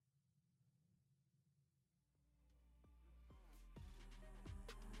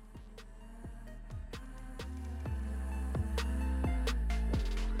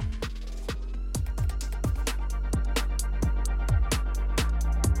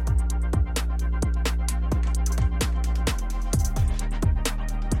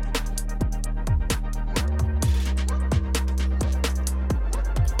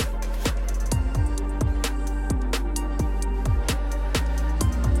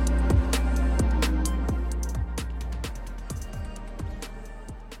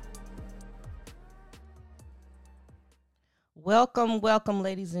Welcome,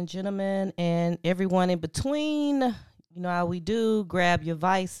 ladies and gentlemen, and everyone in between. You know how we do. Grab your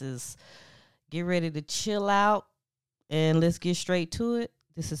vices, get ready to chill out, and let's get straight to it.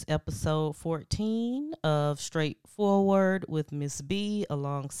 This is episode 14 of Straightforward with Miss B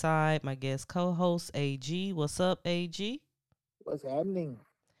alongside my guest co host, AG. What's up, AG? What's happening?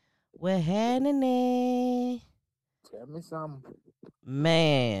 We're happening. Tell me something.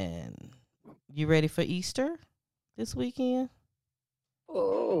 Man, you ready for Easter this weekend?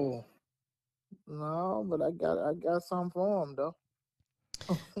 Oh no, but I got something for him though.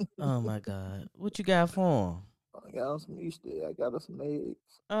 Oh my God. What you got for 'em? I got him some Easter. I got him some eggs.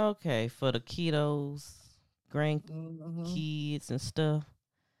 Okay, for the kiddos, Mm-hmm. grandkids and stuff.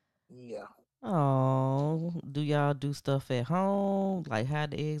 Yeah, Oh, do y'all do stuff at home? Like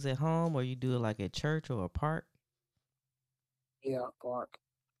hide the eggs at home, or you do it like at church or a park? yeah, Park.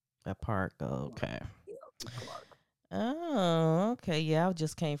 A park, Park. okay. Yeah, Park. Oh, okay. Yeah, I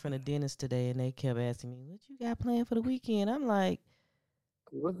just came from the dentist today, and they kept asking me, "What you got planned for the weekend?" I'm like,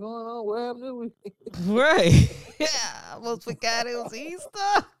 What's going on? What happened to we? right. Yeah, I almost forgot it was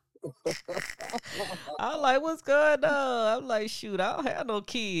Easter. I'm like, what's going on? I'm like, shoot, I don't have no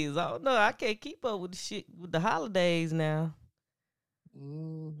kids. I don't know. I can't keep up with the shit with the holidays now.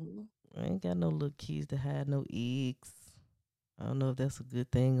 Mm-hmm. I ain't got no little kids to hide no eggs. I don't know if that's a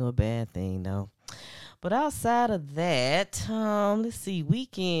good thing or a bad thing though. But outside of that, let's see,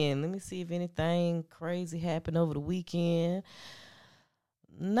 weekend. Let me see if anything crazy happened over the weekend.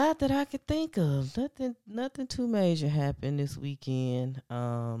 Not that I could think of. Nothing too major happened this weekend.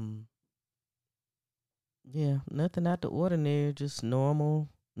 Yeah, nothing out the ordinary, just normal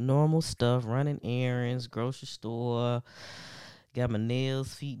stuff, running errands, grocery store. Got my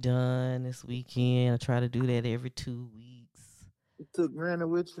nails, feet done this weekend. I try to do that every 2 weeks. You took Granny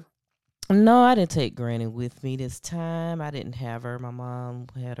with you. No, I didn't take Granny with me this time. I didn't have her. My mom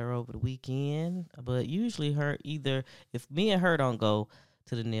had her over the weekend. But usually her either if me and her don't go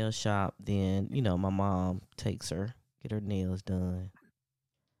to the nail shop, then, my mom takes her, get her nails done.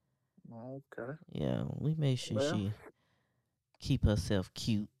 Okay. Yeah, we made sure Well, she keep herself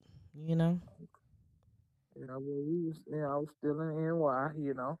cute, you know? yeah. Well, I was still in NY.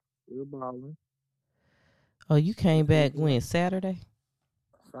 Still balling. Oh, you came This back weekend, when? Saturday?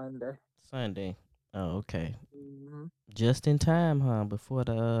 Sunday. Sunday. Oh, okay. Mm-hmm. Just in time, huh? Before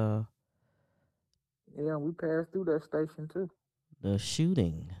Yeah, we passed through that station too. the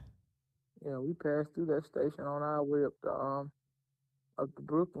shooting. Yeah, we passed through that station on our way up to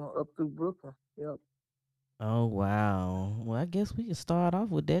Brooklyn, up through Brooklyn. Yep. Oh, wow. Well, I guess we can start off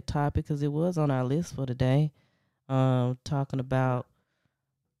with that topic because it was on our list for today. Talking about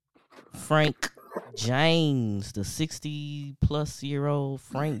Frank James, the 60-plus-year-old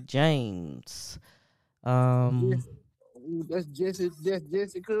Frank James. Um, Yes. Ooh, that's Jesse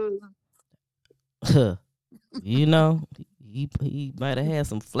cousin. you know, he might have had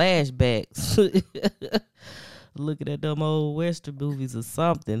some flashbacks looking at them old Western movies or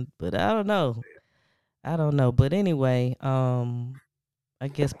something, but I don't know. I don't know. But anyway, I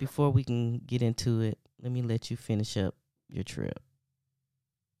guess before we can get into it, let me let you finish up your trip.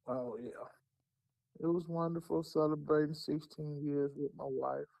 Oh yeah. It was wonderful celebrating 16 years with my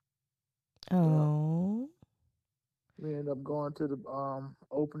wife. Yeah. Oh, We ended up going to the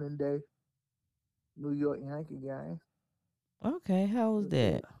opening day New York Yankee game. okay. How was It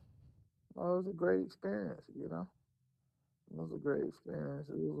that? was a great experience. It was a great experience.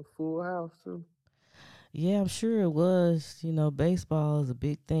 It was a full house too. Yeah, I'm sure it was. Baseball is a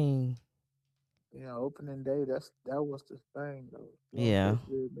big thing. Opening day, that was the thing though. One Yeah, supposed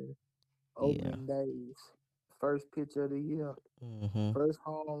to be the yeah. opening days. First pitch of the year. Mhm. First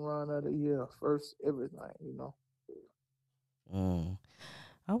home run of the year. First everything. Mm.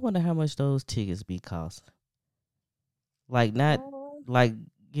 I wonder how much those tickets be cost. Like not Um, like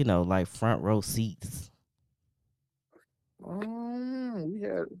like front row seats. we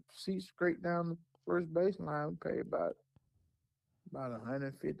had seats straight down the first baseline. We paid about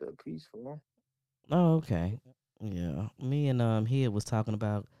 150 a piece for 'em. Oh, okay. Yeah. Me and Head was talking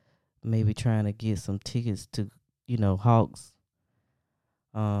about maybe trying to get some tickets to Hawks.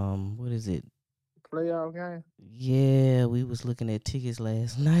 What is it? Playoff game. Yeah, we was looking at tickets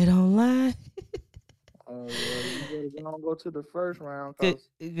last night online. Oh yeah, you better go to the first round Good-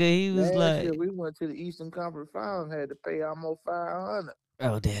 because he was last year like, we went to the Eastern Conference Finals and had to pay almost 500.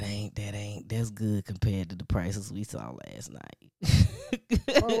 "Oh, that's good compared to the prices we saw last Oh, night."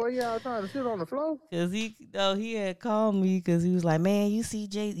 well, y'all trying to sit on the floor? Cause he had called me because he was like, "Man, you see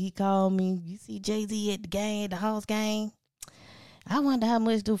Jay?" He called me. "You see Jay Z at the game, the Hawks game?" I wonder how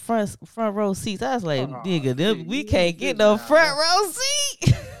much do front row seats. I was like, Oh nigga, shit, we you can't ain't get sitting no down front there. row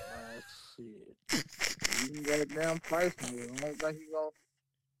seat. Shit. You can get damn pricing. I don't think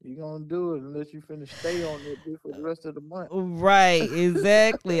you gonna do it unless you finna stay on that bitch for the rest of the month. Right,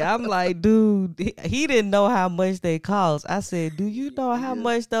 exactly. I'm like, dude, he didn't know how much they cost. I said, do you know how Yeah.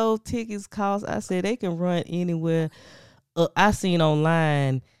 much those tickets cost? I said, they can run anywhere. I seen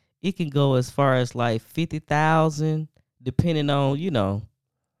online, it can go as far as like 50,000, depending on, Yeah,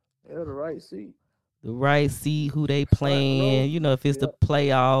 the right seat. the right seat, who they Front row. playing, if it's the Yep.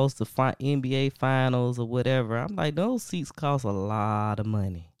 playoffs, the NBA finals or whatever. I'm like, those seats cost a lot of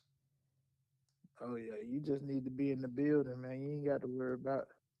money. Oh yeah, you just need to be in the building, man. You ain't got to worry about.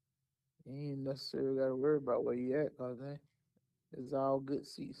 You ain't necessarily got to worry about where you at, cause it's all good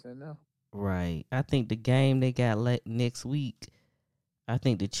seats in there. Right. I think the game they got next week, I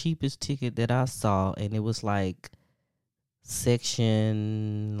think the cheapest ticket that I saw, and it was like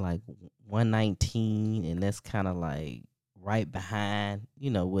section like 119, and that's kind of like right behind,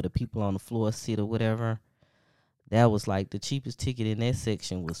 where the people on the floor sit or whatever. That was like the cheapest ticket in that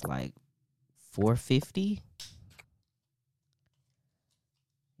section was like 450.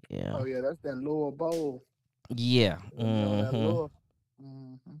 Yeah. Oh yeah, that's that lower bowl. Yeah. On that Mhm. lower.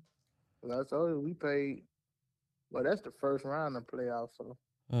 Mm-hmm. That's all we paid. Well, that's the first round of playoffs. So,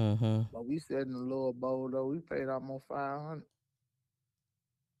 Mhm. but we said in the lower bowl though, we paid almost 500.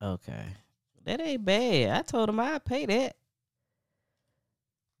 Okay. That ain't bad. I told him I'd pay that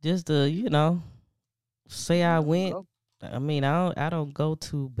just to, say I Yeah, went. go. I mean, I don't go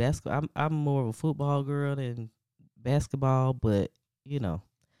to basketball. I'm more of a football girl than basketball, but you know,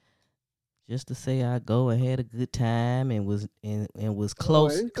 just to say I go and had a good time and was Oh,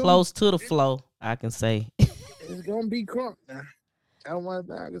 close close to the flow, I can say. it's gonna be crunk now. That's one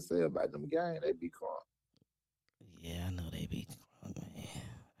thing I can say about them games. They be crunk. Yeah, I know they be. Oh, man.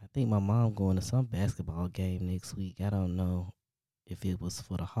 I think my mom going to some basketball game next week. I don't know if it was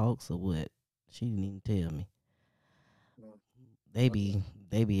for the Hawks or what. She didn't even tell me. Mm. They be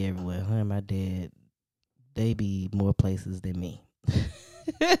they be everywhere. Her and my dad, they be more places than me.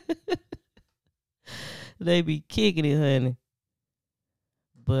 They be kicking it, honey.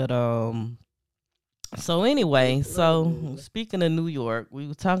 But so anyway, That's right, so baby. speaking of New York, we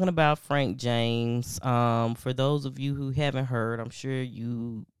were talking about Frank James. For those of you who haven't heard, I'm sure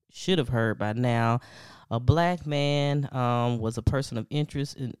you should have heard by now. A black man was a person of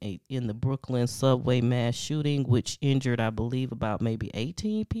interest in the Brooklyn subway mass shooting, which injured, I believe, about maybe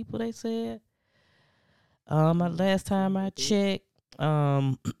 18 people. They said. Last time I checked,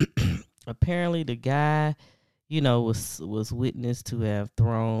 um, apparently the guy, was witnessed to have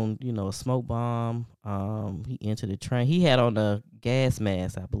thrown, a smoke bomb. He entered the train. He had on a gas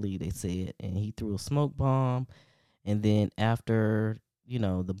mask, I believe they said, and he threw a smoke bomb. And then after,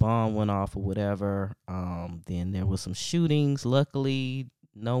 the bomb went off or whatever, then there was some shootings. Luckily,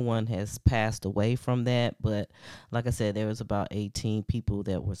 no one has passed away from that, but like I said, there was about 18 people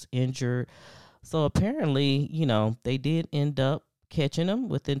that was injured. So apparently, they did end up catching him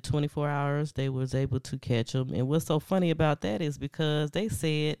within 24 hours. They was able to catch him. And what's so funny about that is because they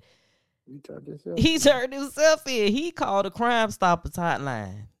said You turned yourself he in. turned himself in. He called a Crime Stoppers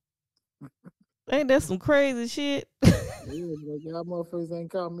hotline. Ain't that some crazy shit? Yeah, but y'all motherfuckers ain't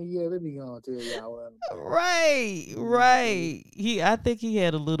called me yet. Let me gonna tell y'all what I'm Right, doing. right. I think he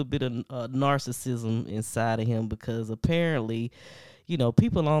had a little bit of narcissism inside of him because apparently,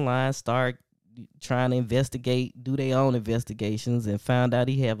 people online start trying to do their own investigations and found out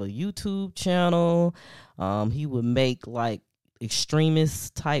he have a YouTube channel. He would make like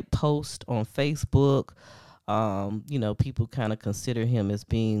extremist type posts on Facebook. People kind of consider him as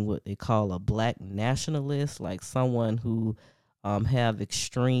being what they call a black nationalist, like someone who have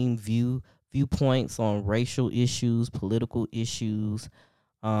extreme viewpoints on racial issues, political issues,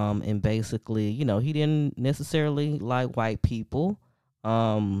 and basically, he didn't necessarily like white people,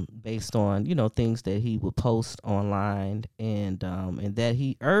 based on things that he would post online, and that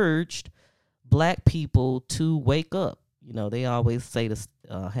he urged black people to wake up. They always say to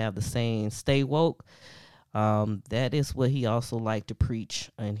have the saying "stay woke." That is what he also liked to preach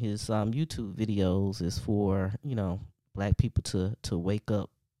in his YouTube videos, is for black people to wake up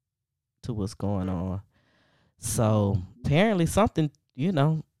to what's going on. So Mm-hmm. apparently something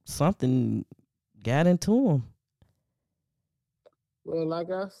got into him. Well,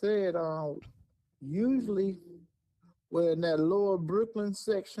 like I said, usually where in that lower Brooklyn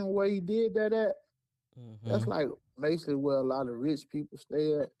section where he did that at, that's Hmm. like basically where a lot of rich people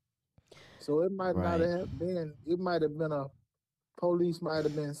stay at. So it might not Right. have been. It might have been a police might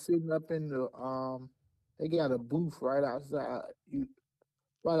have been sitting up They got a booth right outside.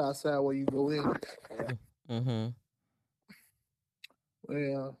 Right outside where you go in. Mm-hmm.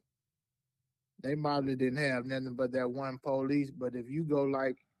 Well, they probably didn't have nothing but that one police. But if you go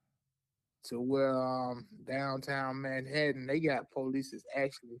like to where downtown Manhattan, they got police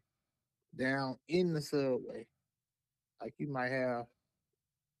actually down in the subway. Like you might have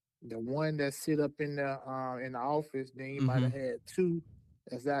the one that sit up in the office, then you might Mm-hmm. have had two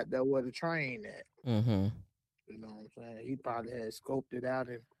that's out there where the train at. Mm-hmm. You know what I'm saying? He probably had scoped it out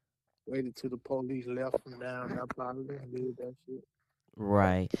and waited till the police left from down there probably and did that shit.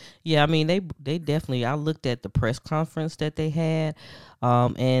 Right. Yeah, I mean they definitely I looked at the press conference that they had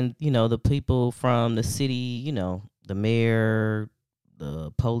and the people from the city, the mayor,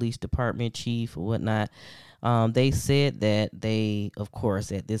 the police department chief or whatnot, they said that they, of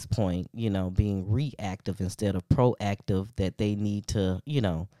course, at this point, being reactive instead of proactive, that they need to,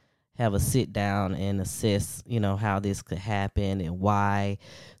 have a sit down and assess, how this could happen and why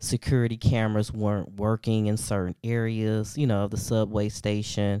security cameras weren't working in certain areas, of the subway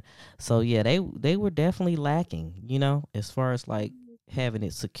station. So yeah, they were definitely lacking, as far as like having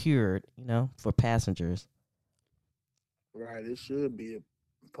it secured, for passengers. Right. It should be a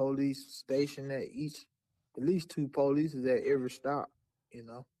police station at each, at least two polices at every stop. You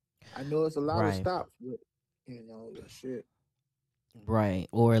know, I know it's a lot of Right. stops, but the shit. Right.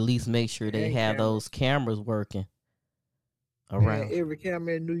 Or at least make sure they And have cameras. those cameras working Man, around. every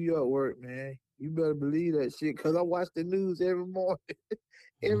camera in New York work, man. You better believe that shit, cause I watch the news every morning.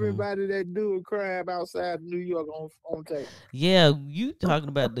 Hmm. Everybody that do a crime outside New York on tape. Yeah, you talking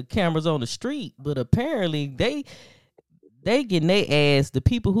about the cameras on the street, but apparently they getting their ass. The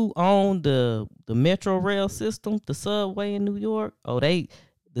people who own the metro rail system, the subway in New York,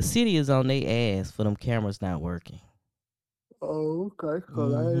 the city is on their ass for them cameras not working. Oh, okay.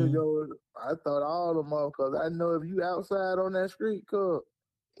 Cause I didn't Hmm. know. I thought all of them up. Cause I know if you outside on that street, cause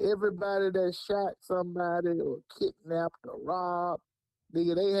everybody that shot somebody or kidnapped or robbed,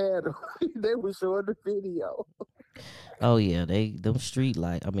 nigga, they had they were showing the video. Oh yeah, them street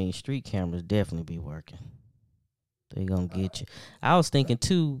cameras definitely be working. They gonna get you. I was thinking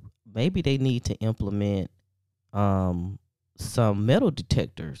too, maybe they need to implement um some metal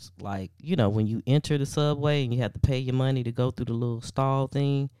detectors. Like, when you enter the subway and you have to pay your money to go through the little stall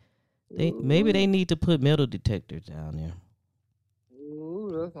thing, maybe they Ooh, need to put metal detectors down there.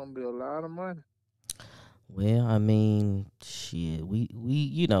 ooh, that's gonna be a lot of money. Well, I mean, shit, we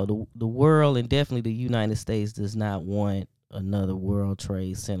the world and definitely the United States does not want another World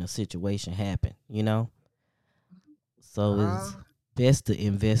Trade Center situation happen. So Nah. it's best to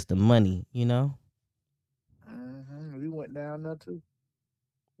invest the money. We went down there too.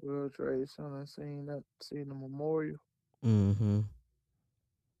 World Trade Center, seen the memorial. Mhm.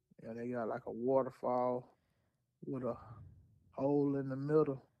 Yeah, they got like a waterfall with a hole in the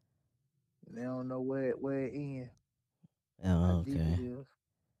middle, and they don't know where it ends, how Oh, deep it okay. is.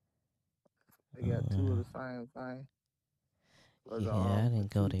 They got two of Uh, the same thing. But yeah, I the didn't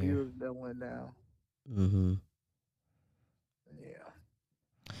go two there. buildings that went down. Mhm. Yeah.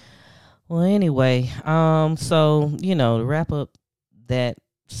 Well, anyway, so to wrap up that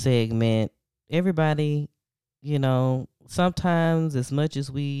segment, everybody, sometimes as much as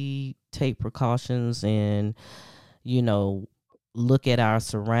we take precautions and you know look at our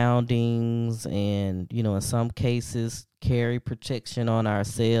surroundings and in some cases carry protection on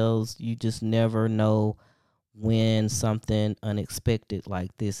ourselves, you just never know when something unexpected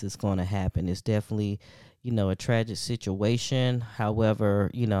like this is going to happen. It's definitely, a tragic situation. However,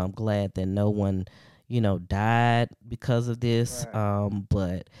 I'm glad that no one, died because of this. Right.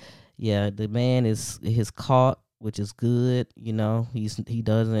 But yeah, the man is caught, which is good. He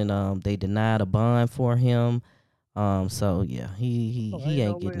doesn't. They denied a bond for him. So yeah, Oh, he ain't no ain't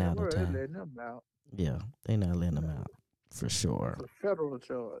way getting in the out in world they time. letting them out. Yeah, they not letting him out for That's sure. a federal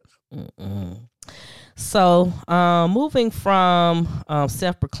charge. Mm-mm. So, moving from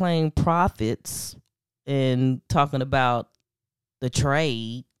self-proclaimed prophets and talking about the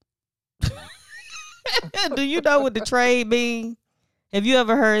trade. Do you know what the trade mean? Have you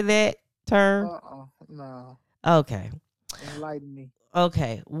ever heard that term? No. Okay. Enlighten me.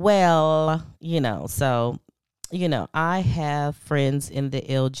 Okay. Well, I have friends in the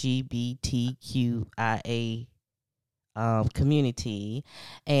LGBTQIA community,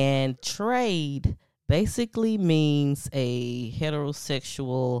 and trade basically means a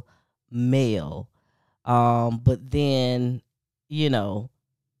heterosexual male. But then, you know,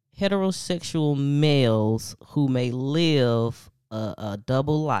 heterosexual males who may live a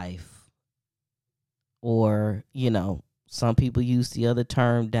double life, or some people use the other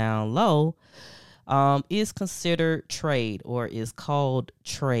term down low, is considered trade or is called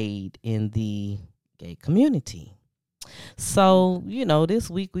trade in the gay community. So, this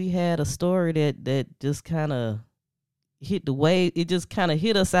week we had a story that just kind of hit the way. It just kind of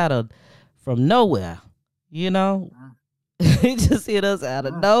hit us out of from nowhere, you know. It just hit us out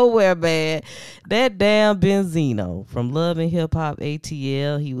of nowhere, man. That damn Benzino from Love and Hip Hop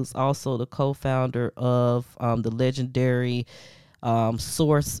ATL. He was also the co-founder of the legendary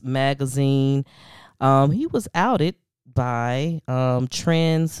Source magazine. He was outed by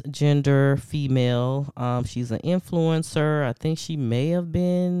transgender female. She's an influencer. I think she may have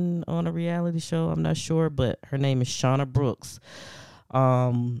been on a reality show. I'm not sure, but her name is Shauna Brooks.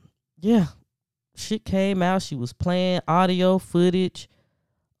 Yeah, shit came out. She was playing audio footage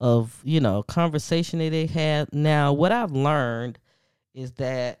of, conversation that they had. Now, what I've learned is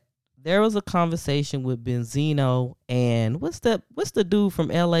that there was a conversation with Benzino and what's the dude from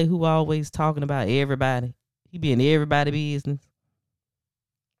LA who always talking about everybody? He be in everybody's business.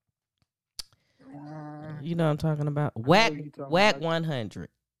 You know what I'm talking about? Whack 100.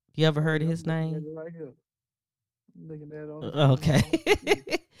 You ever heard of his name? Right here. Looking at on Okay.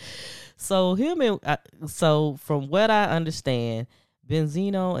 So so from what I understand,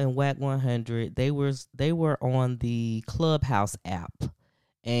 Benzino and Whack 100, they were on the Clubhouse app.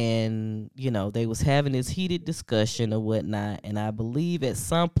 And, they was having this heated discussion or whatnot. And I believe at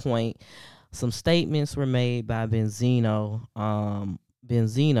some point, some statements were made by Benzino.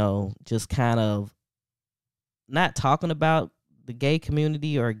 Benzino just kind of not talking about the gay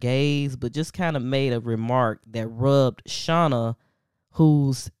community or gays, but just kind of made a remark that rubbed Shauna,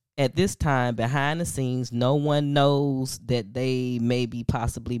 who's at this time behind the scenes. No one knows that they may be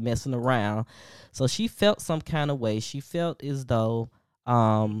possibly messing around. So she felt some kind of way. She felt as though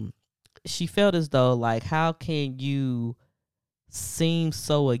like, how can you seem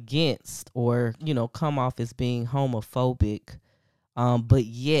so against or, come off as being homophobic, but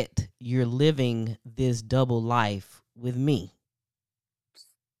yet you're living this double life with me.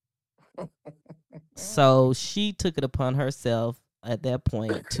 So she took it upon herself at that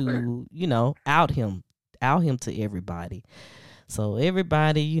point to, out him to everybody. So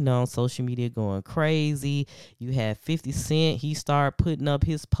everybody, on social media going crazy. You had 50 Cent. He started putting up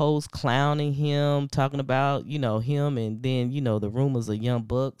his posts, clowning him, talking about, him. And then, the rumors of Young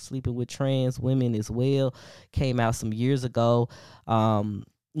Buck sleeping with trans women as well came out some years ago.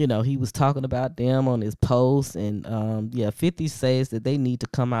 He was talking about them on his posts. And, 50 says that they need to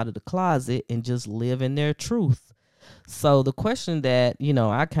come out of the closet and just live in their truth. So the question that,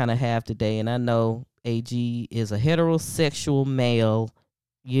 I kind of have today, and I know AG is a heterosexual male,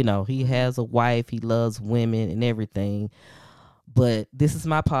 he has a wife, he loves women and everything, but this is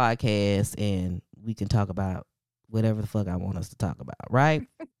my podcast and we can talk about whatever the fuck I want us to talk about, right?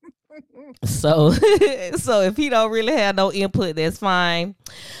 So if he don't really have no input, that's fine.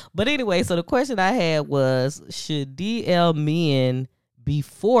 But anyway, so the question I had was, should DL men be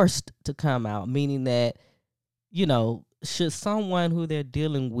forced to come out? Meaning that, should someone who they're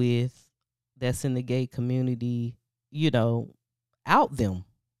dealing with that's in the gay community, out them?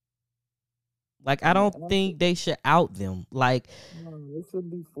 Like, I don't think they should out them. Like, no, they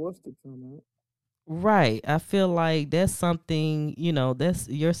shouldn't be forced to come out. Right. I feel like that's something, that's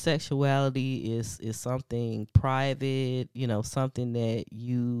your sexuality is something private, something that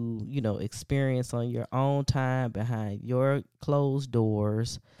you, experience on your own time behind your closed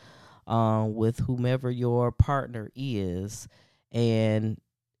doors, with whomever your partner is. And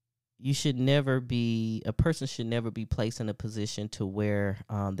a person should never be placed in a position to where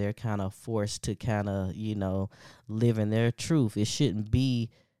they're kind of forced to kind of, live in their truth. It shouldn't be,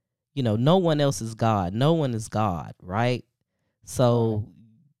 no one else is God. No one is God, right? So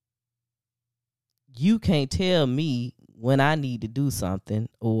you can't tell me when I need to do something,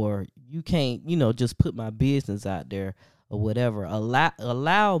 or you can't, just put my business out there or whatever.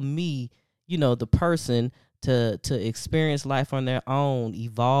 Allow me, the person to experience life on their own,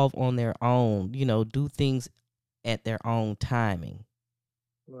 evolve on their own, do things at their own timing.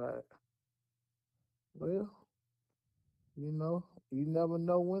 Right. Well, you never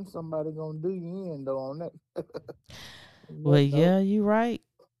know when somebody gonna do you in though on that. Well, yeah, you're right.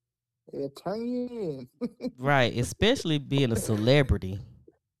 Yeah, turn you in. Right, especially being a celebrity.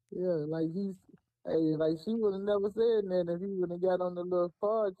 Yeah, like she would have never said that if he would have got on the little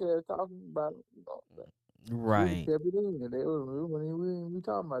podcast talking about it. She would have Right. kept it in. We wouldn't be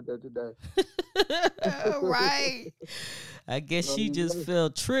talking about that today. Right. I guess she just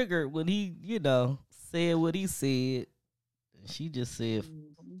felt triggered when he, said what he said. She just said,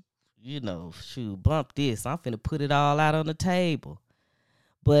 shoot, bump this. I'm finna put it all out on the table.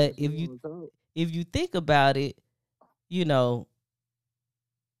 But if if you think about it, you know,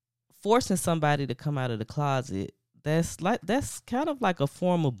 forcing somebody to come out of the closet, that's kind of like a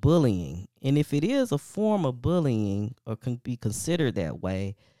form of bullying. And if it is a form of bullying or can be considered that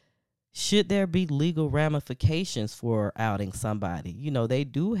way, should there be legal ramifications for outing somebody? You know, they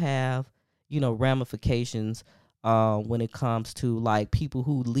do have, ramifications when it comes to like people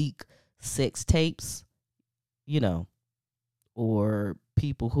who leak sex tapes, you know, or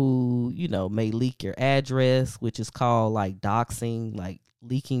people who, may leak your address, which is called like doxing, like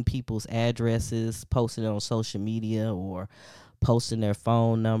leaking people's addresses, posting it on social media or posting their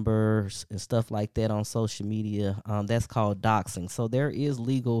phone numbers and stuff like that on social media. That's called doxing. So there is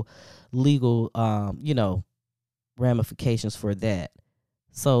legal, ramifications for that.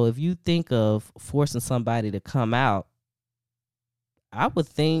 So if you think of forcing somebody to come out, I would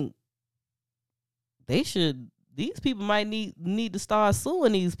think these people might need to start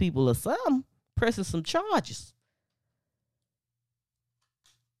suing these people or something, pressing some charges.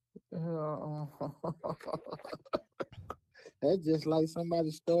 That's just like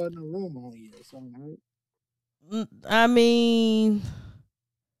somebody starting a room on you or something, right? I mean,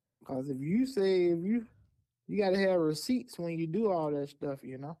 because if you got to have receipts when you do all that stuff,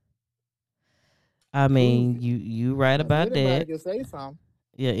 I mean, you right about anybody that. can say something.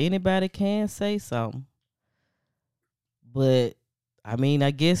 Yeah, anybody can say something. But I mean,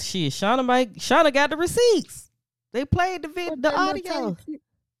 I guess Shauna got the receipts. They played the audio.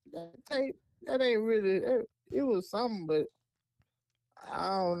 That ain't really. It was something, but I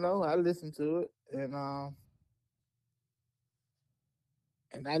don't know. I listened to it, and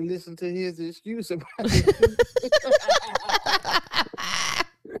I listened to his excuse about it.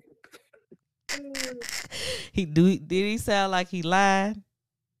 Did he sound like he lied?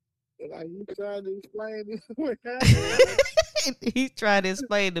 Like you trying to explain this? He's trying to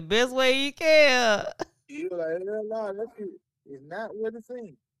explain the best way he can. You like, no, it's not what it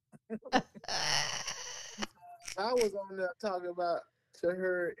seems. I was on there talking about to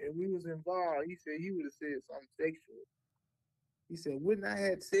her, and we was involved. He said he would have said something sexual. He said, wouldn't I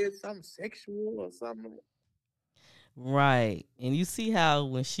have said something sexual or something? Right. And you see how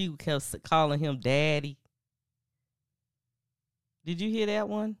when she kept calling him daddy. Did you hear that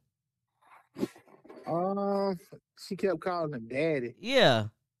one? She kept calling him daddy. Yeah.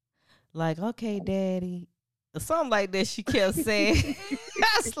 Like, okay, daddy. Or something like that she kept saying.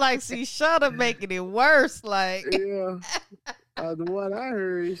 That's like she should have making it worse. Like, yeah. The one I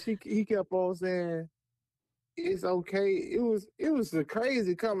heard, he kept on saying, it's okay. It was a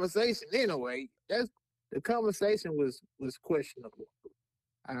crazy conversation anyway. The conversation was questionable,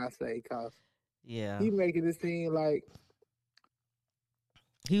 I say, cause he making it seem like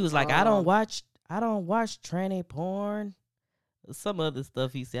he was like, I don't watch tranny porn. Some other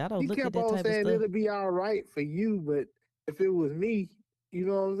stuff he said. I don't look at that type of stuff. He kept on saying it'll be all right for you, but if it was me, you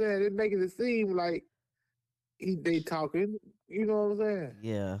know what I'm saying? It making it seem like they talking. You know what I'm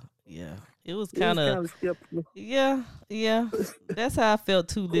saying? Yeah. It was kind of skeptical. Yeah. That's how I felt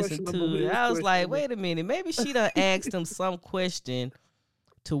too. Listen to it. I was like, wait a minute, maybe she done asked him some question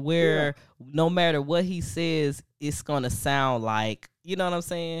to where no matter what he says, it's gonna sound like, you know what I'm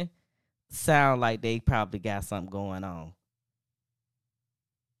saying? Sound like they probably got something going on.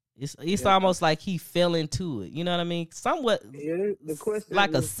 It's almost like he fell into it. You know what I mean? Somewhat. Yeah, the question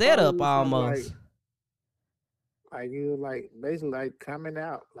like a setup almost. Like he was like basically like coming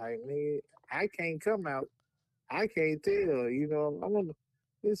out. Like, nigga, I can't come out. I can't tell. You know, I wonder.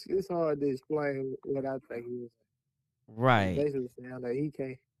 It's hard to explain what I think he was. Right. Basically saying that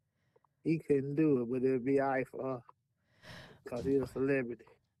he couldn't do it, but it'd be all right for her because he's a celebrity.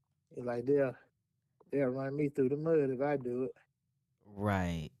 He's like they'll run me through the mud if I do it.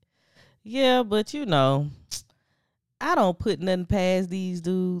 Right. Yeah, but I don't put nothing past these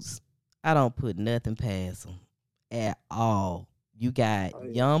dudes. I don't put nothing past them at all. You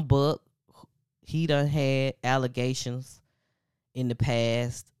got Young Buck. He done had allegations in the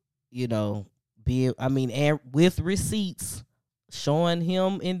past, and with receipts showing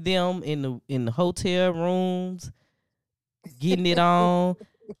him and them in the hotel rooms getting it on.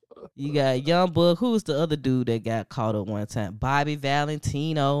 You got Young Buck. Who's the other dude that got caught up one time? Bobby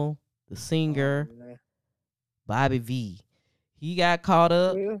Valentino, the singer. Bobby V. He got caught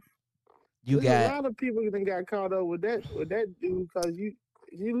up. Yeah. There's a lot of people that got caught up with that dude because you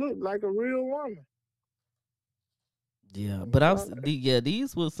look like a real woman. Yeah, but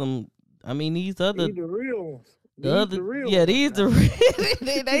these were some. I mean, these the real ones. The real.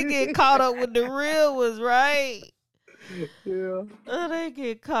 They get caught up with the real ones, right? Yeah. They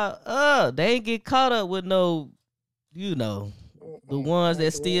get caught up. They ain't get caught up with no, The ones that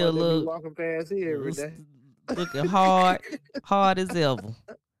The still ones that be look walking past here every day. looking hard as ever.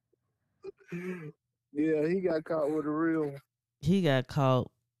 Yeah, he got caught with a real one. He got caught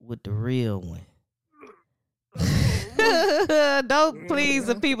with the real one. Don't please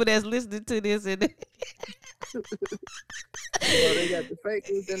the people that's listening to this and They got the fake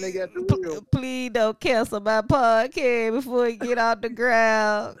ones and they got the real. please don't cancel my podcast before it get off the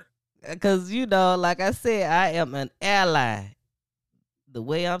ground. Cause like I said, I am an ally. The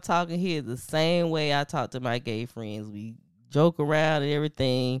way I'm talking here is the same way I talk to my gay friends. We joke around and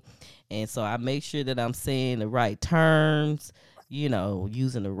everything. And so I make sure that I'm saying the right terms,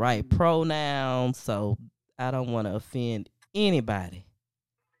 using the right pronouns. So I don't want to offend anybody.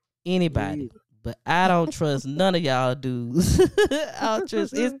 But I don't trust none of y'all dudes. I don't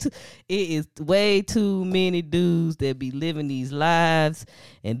trust. It is way too many dudes that be living these lives,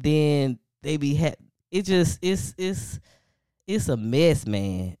 and then they be it's a mess,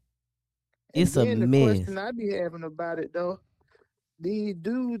 man. It's a mess. The question I be having about it though, these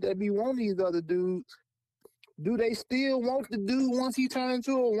dudes that be wanting these other dudes, do they still want the dude once he turns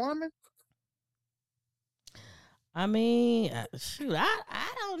into a woman? I mean, shoot, I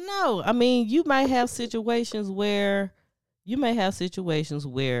don't know. I mean, you might have situations where the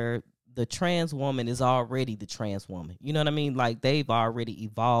trans woman is already the trans woman. You know what I mean? Like they've already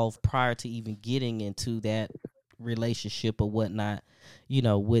evolved prior to even getting into that relationship or whatnot,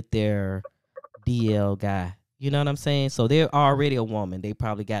 with their DL guy. You know what I'm saying? So they're already a woman. They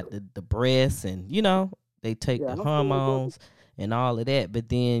probably got the breasts and, they take the hormones and all of that. But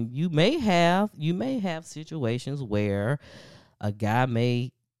then you may have situations where a guy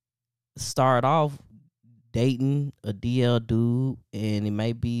may start off dating a DL dude and it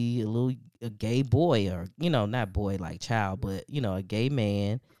may be a gay boy or, not boy like child, but, a gay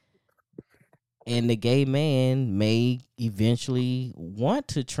man. And the gay man may eventually want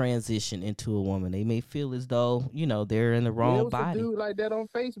to transition into a woman. They may feel as though, they're in the wrong body. There was a dude like that on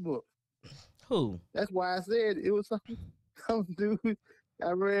Facebook. Who? That's why I said it was some dude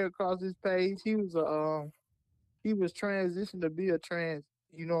I ran across his page. He was transitioned to be a trans.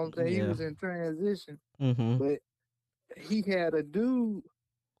 You know what I'm saying? Yeah. He was in transition, but he had a dude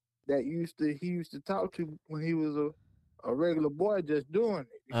that he used to talk to when he was a regular boy, just doing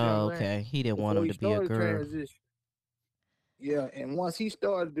it. Okay. He didn't want him to be a girl. Transition. Yeah, and once he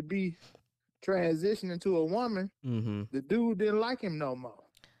started to be transitioning to a woman, the dude didn't like him no more.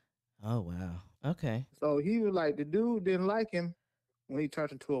 Oh wow. Okay. So he was like, the dude didn't like him when he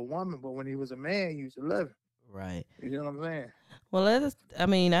turned into a woman, but when he was a man, he used to love him. Right. You know what I'm saying? Well, I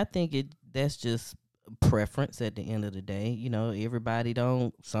think that's just preference at the end of the day. Everybody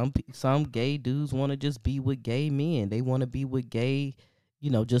don't. Some gay dudes want to just be with gay men. They want to be with gay,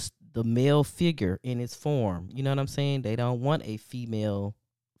 just the male figure in its form. You know what I'm saying? They don't want a feminine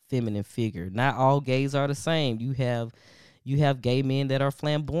figure. Not all gays are the same. You have gay men that are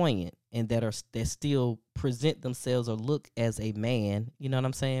flamboyant and that still present themselves or look as a man. You know what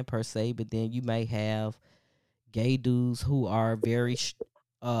I'm saying, per se. But then you may have gay dudes who are very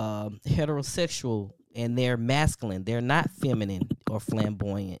heterosexual and they're masculine. They're not feminine or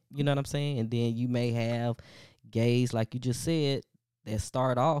flamboyant. You know what I'm saying? And then you may have gays, like you just said, that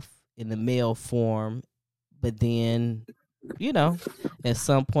start off in the male form, but then, at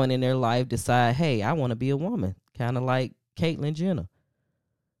some point in their life decide, hey, I want to be a woman. Kind of like Caitlyn Jenner,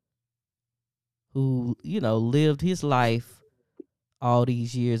 who, lived his life all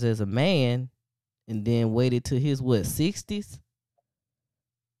these years as a man and then waited to his, 60s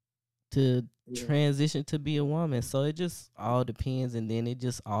to transition to be a woman. So it just all depends. And then it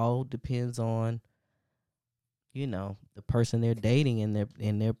just all depends on, the person they're dating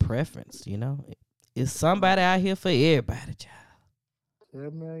and their preference, It's somebody out here for everybody, child. Yeah,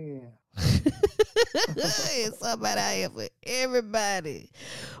 man. It's somebody out here for everybody.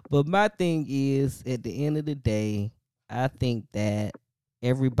 But my thing is, at the end of the day, I think that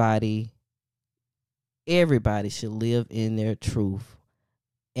everybody should live in their truth.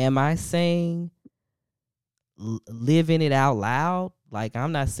 Am I saying living it out loud? Like,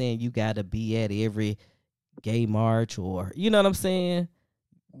 I'm not saying you got to be at every gay march or, you know what I'm saying?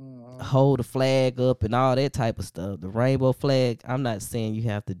 Hold the flag up and all that type of stuff. The rainbow flag. I'm not saying you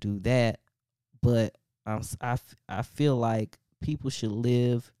have to do that, but I feel like people should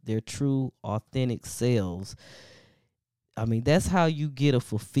live their true, authentic selves. I mean, that's how you get a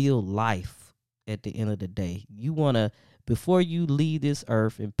fulfilled life at the end of the day. You want to, before you leave this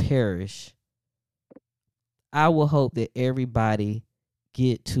earth and perish, I will hope that everybody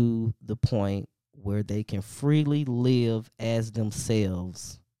get to the point where they can freely live as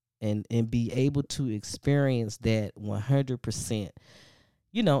themselves and be able to experience that 100%.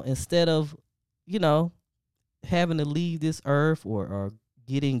 Instead of, having to leave this earth or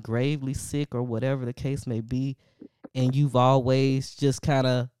getting gravely sick or whatever the case may be, and you've always just kind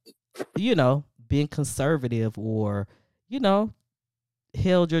of, been conservative or,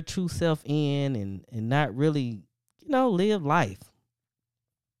 held your true self in and not really, live life.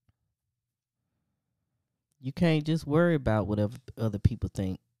 You can't just worry about whatever other people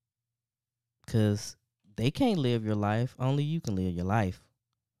think, because they can't live your life. Only you can live your life.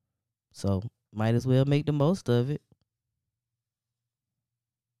 So might as well make the most of it.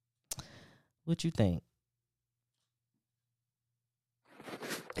 What you think?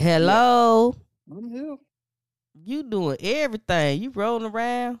 Hello? Yeah. I'm here. You doing everything. You rolling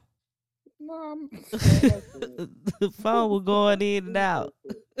around. No, I'm the phone was going in and out.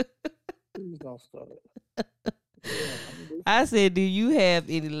 Please don't start. I said, do you have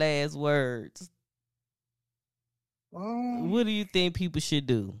any last words? What do you think people should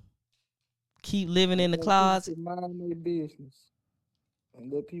do? Keep living in the closet? Mind their business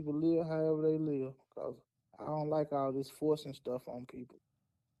and let people live however they live. Because I don't like all this forcing stuff on people.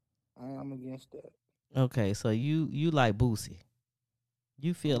 I am against that. Okay, so you like Boosie.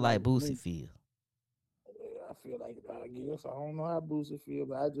 You feel like Boosie feel. Yeah, I feel like, I guess. I don't know how Boosie feel,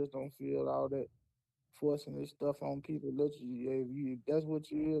 but I just don't feel all that forcing this stuff on people. Let you, if that's what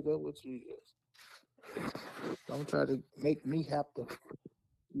you is, that's what you is. Don't try to make me have to,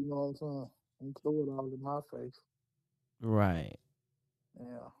 you know what I'm saying, and throw it all in my face. Right.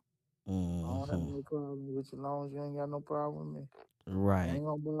 Yeah. Mm-hmm. I don't have no problem with you as long as you ain't got no problem with me. Right. I ain't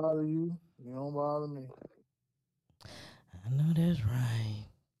gonna bother you. You don't bother me. I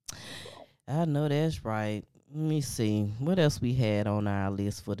know that's right. Let me see. What else we had on our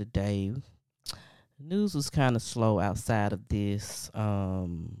list for today? News was kind of slow outside of this.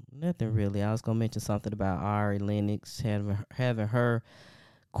 Nothing really. I was gonna mention something about Ari Lennox having her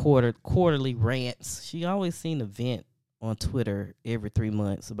quarterly rants. She always seemed to vent on Twitter every 3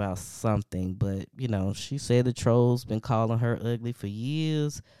 months about something, but she said the trolls been calling her ugly for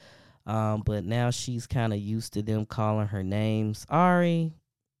years. But now she's kind of used to them calling her names. Ari,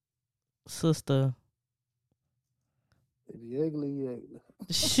 sister. If you ugly, you ugly.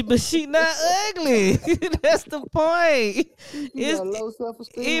 But she not ugly. That's the point. You got low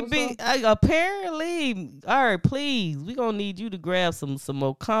self-esteem. Apparently. All right, please. We gonna need you to grab some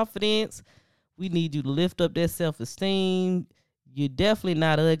more confidence. We need you to lift up that self-esteem. You're definitely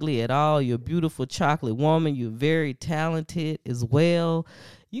not ugly at all. You're a beautiful chocolate woman. You're very talented as well.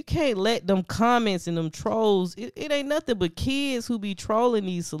 You can't let them comments and them trolls. It ain't nothing but kids who be trolling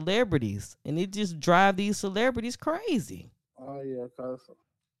these celebrities, and it just drive these celebrities crazy. Oh yeah, cause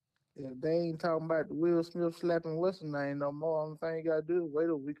if they ain't talking about the Will Smith slapping what's his name no more, only thing you gotta do is wait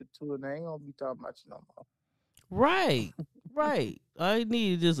a week or two, and they ain't gonna be talking about you no more. Right. All you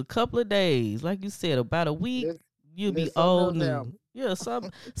need is just a couple of days, like you said, about a week. You'll be old news. Yeah,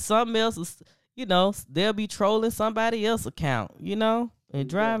 something else is, they'll be trolling somebody else's account, and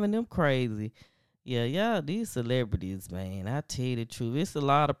driving them crazy. Yeah, these celebrities, man, I tell you the truth, it's a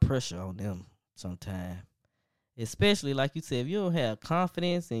lot of pressure on them sometimes. Especially, like you said, if you don't have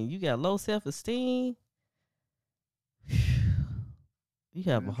confidence and you got low self-esteem, you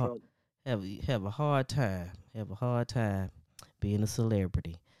have a hard time being a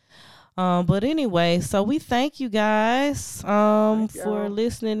celebrity. But anyway, so we thank you guys for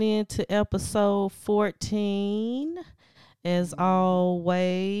listening in to episode 14. As always,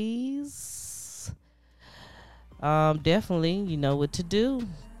 definitely, you know what to do.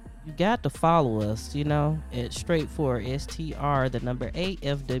 You got to follow us, at straightforward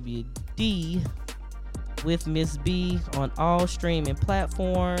STR8FWD with Miss B on all streaming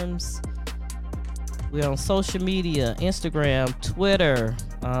platforms. We're on social media, Instagram, Twitter,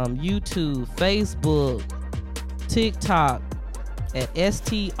 YouTube, Facebook, TikTok at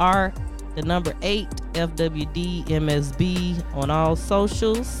STR8FWD on all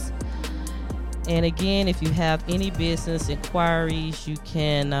socials. And again, if you have any business inquiries, you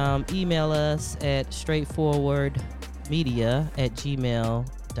can email us at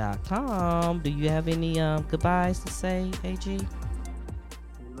straightforwardmedia@gmail.com. Do you have any goodbyes to say, AG?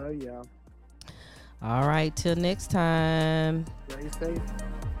 Love y'all. All right, till next time. Stay safe.